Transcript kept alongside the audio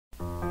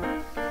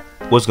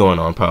What's going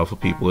on, powerful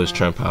people? It's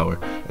Trent Power,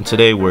 and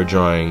today we're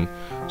drawing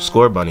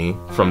Scorbunny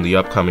from the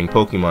upcoming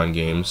Pokemon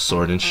game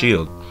Sword and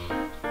Shield.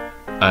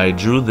 I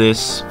drew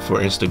this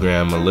for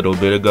Instagram a little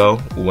bit ago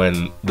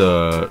when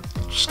the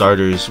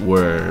starters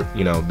were,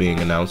 being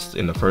announced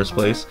in the first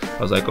place.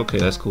 I was like, okay,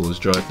 that's cool, let's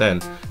draw it then.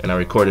 And I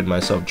recorded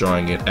myself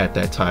drawing it at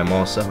that time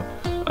also.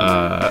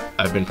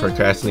 I've been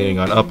procrastinating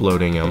on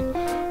uploading them,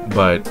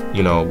 but,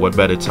 what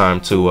better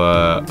time to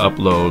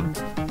upload,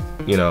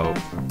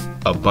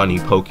 a bunny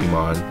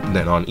Pokemon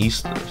than on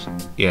Easter.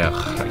 Yeah,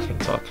 I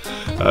can't talk.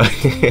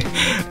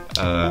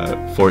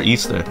 For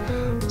Easter.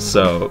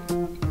 So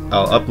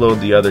I'll upload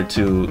the other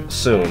two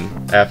soon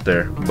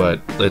after,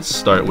 but let's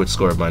start with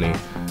Scorbunny.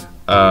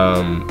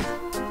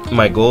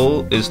 My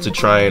goal is to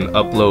try and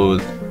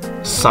upload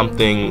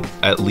something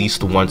at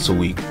least once a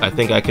week. I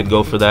think I could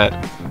go for that.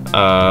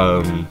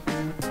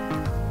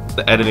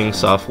 The editing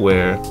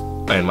software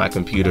and my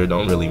computer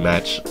don't really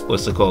match.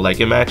 What's it called?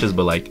 Like, it matches,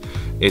 but like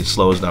it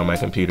slows down my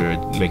computer.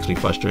 It makes me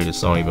frustrated,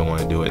 so I don't even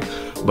want to do it.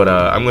 But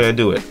I'm gonna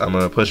do it. I'm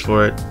gonna push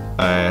for it,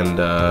 and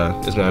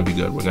it's gonna be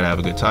good. We're gonna have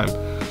a good time.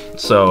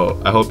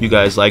 So I hope you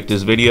guys like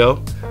this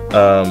video.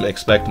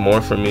 Expect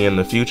more from me in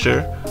the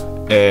future,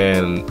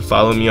 and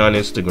follow me on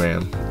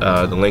Instagram.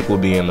 The link will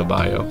be in the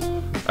bio.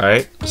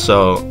 Alright,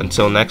 so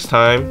until next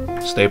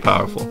time, stay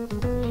powerful.